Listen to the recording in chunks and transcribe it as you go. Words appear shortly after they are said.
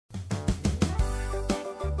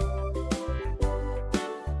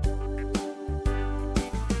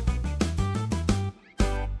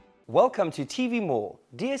Welcome to TV Mall,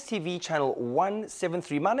 DSTV channel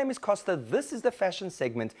 173. My name is Costa, this is the fashion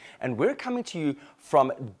segment, and we're coming to you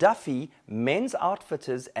from DUFY Men's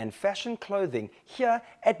Outfitters and Fashion Clothing here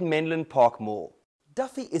at Menlyn Park Mall.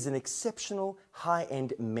 DUFY is an exceptional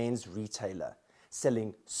high-end men's retailer,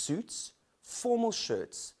 selling suits, formal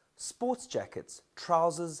shirts, sports jackets,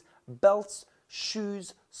 trousers, belts,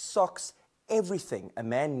 shoes, socks, everything a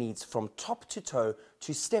man needs from top to toe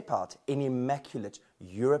to step out in immaculate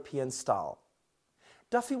European style.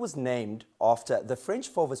 DUFY was named after the French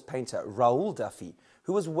Fauves painter Raoul Dufy,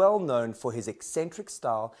 who was well known for his eccentric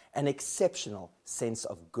style and exceptional sense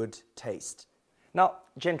of good taste. Now,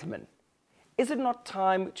 gentlemen, is it not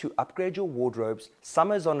time to upgrade your wardrobes?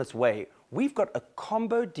 Summer's on its way. We've got a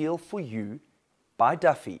combo deal for you by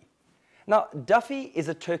DUFY. Now, DUFY is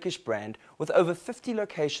a Turkish brand with over 50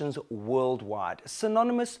 locations worldwide,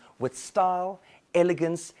 synonymous with style,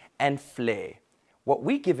 elegance, and flair. What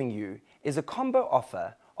we're giving you is a combo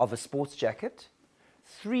offer of a sports jacket,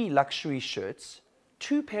 3 luxury shirts,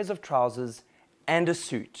 2 pairs of trousers, and a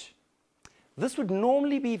suit. This would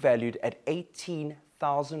normally be valued at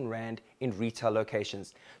 18,000 Rand in retail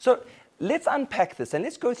locations. So let's unpack this and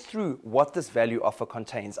let's go through what this value offer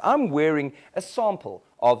contains. I'm wearing a sample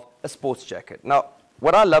of a sports jacket. Now,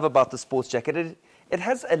 what I love about the sports jacket, it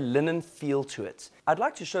has a linen feel to it. I'd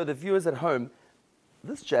like to show the viewers at home,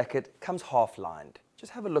 this jacket comes half-lined.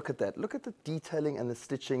 Just have a look at that. Look at the detailing and the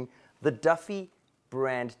stitching. The DUFY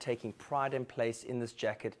brand taking pride and place in this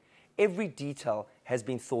jacket. Every detail has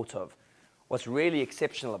been thought of. What's really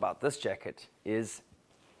exceptional about this jacket is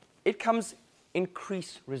it comes in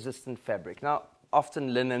crease-resistant fabric. Now,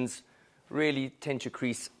 often linens really tend to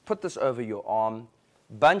crease. Put this over your arm,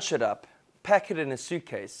 bunch it up, pack it in a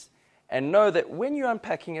suitcase, and know that when you're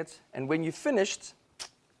unpacking it and when you've finished,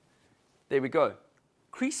 there we go.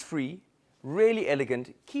 Crease-free, really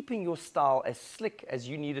elegant, keeping your style as slick as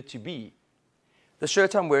you need it to be. The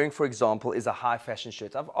shirt I'm wearing, for example, is a high fashion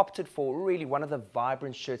shirt. I've opted for really one of the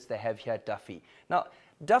vibrant shirts they have here at DUFY. Now,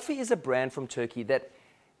 DUFY is a brand from Turkey that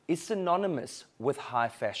is synonymous with high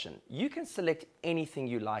fashion. You can select anything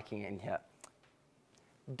you're liking in here.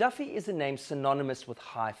 DUFY is a name synonymous with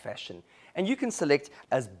high fashion, and you can select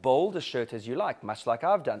as bold a shirt as you like, much like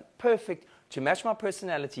I've done. Perfect to match my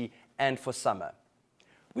personality and for summer.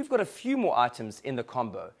 We've got a few more items in the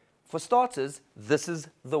combo. For starters, this is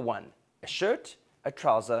the one: a shirt, a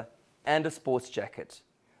trouser, and a sports jacket.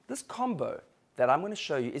 This combo that I'm going to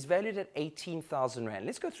show you is valued at 18,000 Rand.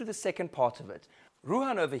 Let's go through the second part of it.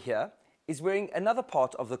 Ruhan over here is wearing another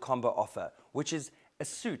part of the combo offer, which is a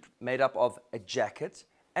suit made up of a jacket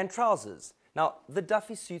and trousers. Now, the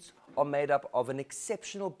DUFY suits are made up of an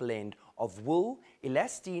exceptional blend of wool,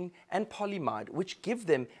 elastine, and polyamide, which give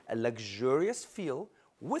them a luxurious feel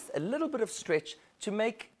with a little bit of stretch to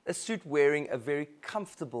make a suit wearing a very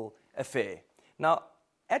comfortable affair. Now,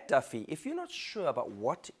 at DUFY, if you're not sure about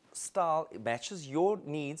what style matches your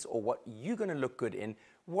needs or what you're going to look good in,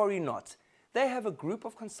 worry not. They have a group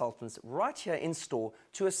of consultants right here in store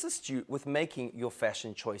to assist you with making your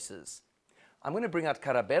fashion choices. I'm going to bring out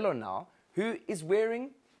Carabello now, who is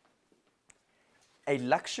wearing a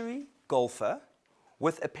luxury golfer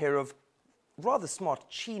with a pair of rather smart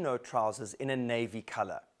chino trousers in a navy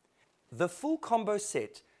color. The full combo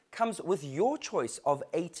set comes with your choice of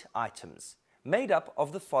 8 items, made up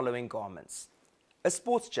of the following garments: a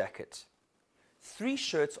sports jacket, 3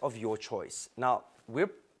 shirts of your choice. Now,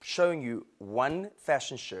 we're showing you 1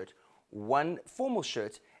 fashion shirt, 1 formal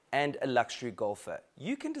shirt, and a luxury golfer.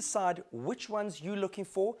 You can decide which ones you're looking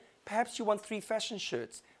for. Perhaps you want 3 fashion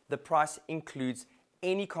shirts. The price includes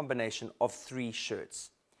any combination of 3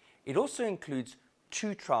 shirts. It also includes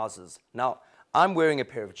 2 trousers. Now, I'm wearing a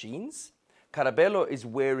pair of jeans. Carabello is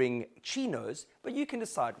wearing chinos, but you can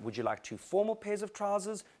decide, would you like 2 formal pairs of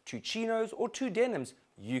trousers, 2 chinos, or 2 denims?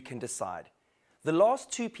 You can decide. The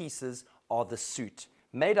last 2 pieces are the suit,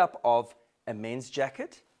 made up of a men's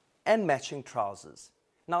jacket and matching trousers.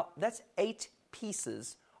 Now, that's 8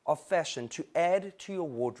 pieces of fashion to add to your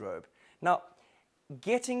wardrobe. Now,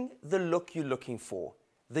 getting the look you're looking for,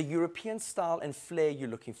 the European style and flair you're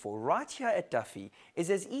looking for right here at DUFY is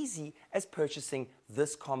as easy as purchasing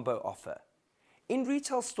this combo offer. In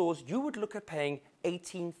retail stores, you would look at paying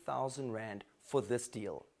 18,000 Rand for this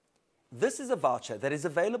deal. This is a voucher that is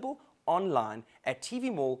available online at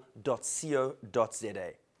tvmall.co.za.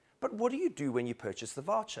 But what do you do when you purchase the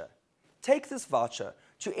voucher? Take this voucher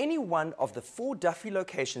to any one of the 4 DUFY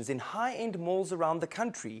locations in high-end malls around the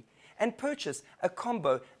country and purchase a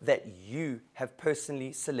combo that you have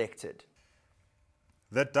personally selected.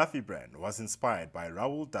 The DUFY brand was inspired by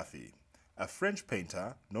Raoul Dufy, a French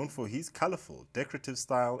painter known for his colorful, decorative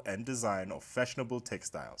style and design of fashionable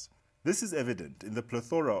textiles. This is evident in the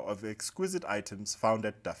plethora of exquisite items found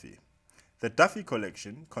at DUFY. The DUFY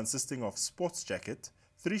Collection, consisting of sports jacket,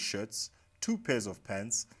 3 shirts, 2 pairs of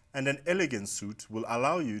pants, and an elegant suit, will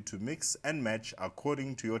allow you to mix and match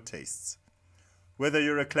according to your tastes. Whether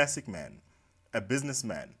you're a classic man, a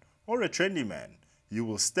businessman, or a trendy man, you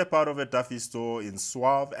will step out of a DUFY store in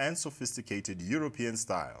suave and sophisticated European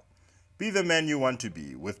style. Be the man you want to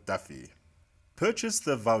be with DUFY. Purchase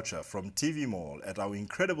the voucher from TV Mall at our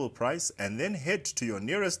incredible price and then head to your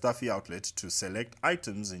nearest DUFY outlet to select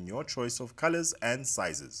items in your choice of colors and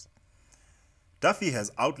sizes. DUFY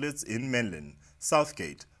has outlets in Menlyn,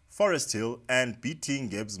 Southgate, Forest Hill and BT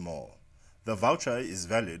Gibbs Mall. The voucher is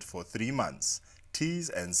valid for 3 months. T's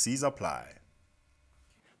and C's apply.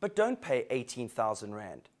 But don't pay 18,000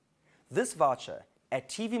 Rand. This voucher at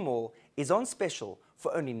TV Mall is on special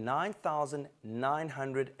for only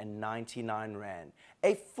 9,999 Rand,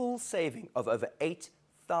 a full saving of over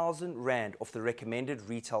 8,000 Rand off the recommended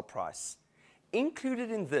retail price. Included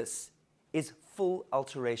in this is full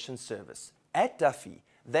alteration service. At DUFY,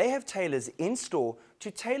 they have tailors in store to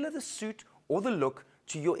tailor the suit or the look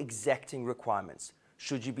to your exacting requirements.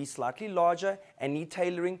 Should you be slightly larger and need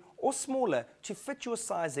tailoring, or smaller to fit your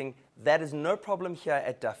sizing, that is no problem here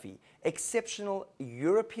at DUFY. Exceptional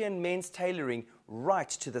European men's tailoring right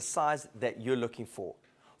to the size that you're looking for.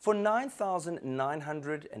 For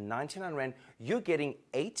 9,999 Rand, you're getting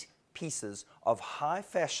 8 pieces of high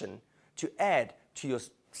fashion to add to your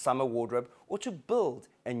summer wardrobe or to build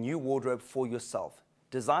a new wardrobe for yourself.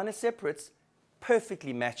 Designer separates,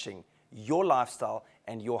 perfectly matching your lifestyle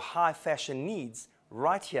and your high fashion needs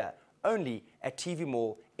right here, only at TV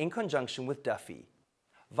Mall in conjunction with DUFY.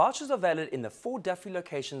 Vouchers are valid in the 4 DUFY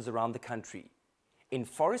locations around the country. In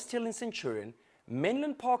Forest Hill in Centurion,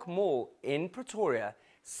 Menlyn Park Mall in Pretoria,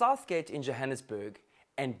 Southgate in Johannesburg,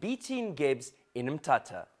 and BT in Gibbs in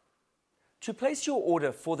Mthatha. To place your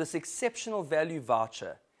order for this exceptional value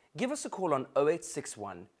voucher, give us a call on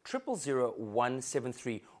 0861 000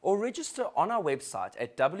 173 or register on our website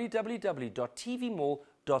at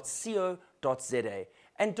www.tvmall.co.za,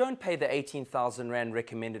 and don't pay the 18,000 Rand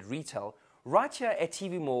recommended retail. Right here at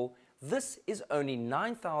TV Mall, this is only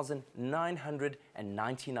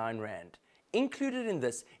 9,999 Rand. Included in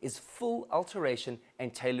this is full alteration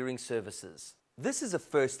and tailoring services. This is a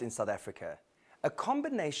first in South Africa, a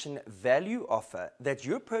combination value offer that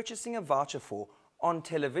you're purchasing a voucher for on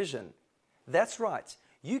television. That's right,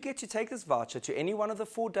 you get to take this voucher to any one of the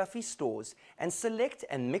 4 DUFY stores and select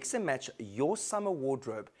and mix and match your summer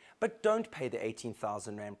wardrobe, but don't pay the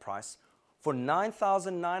 18,000 Rand price. For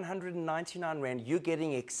 9,999 Rand, you're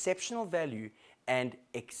getting exceptional value and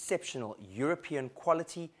exceptional European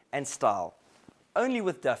quality and style. Only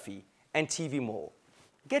with DUFY and TV Mall.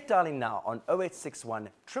 Get dialing now on 0861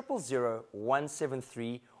 000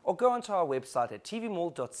 173 or go onto our website at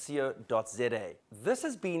tvmall.co.za. This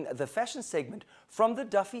has been the fashion segment from the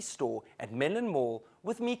DUFY store at Menlyn Mall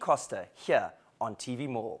with me, Costa, here on TV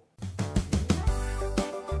Mall.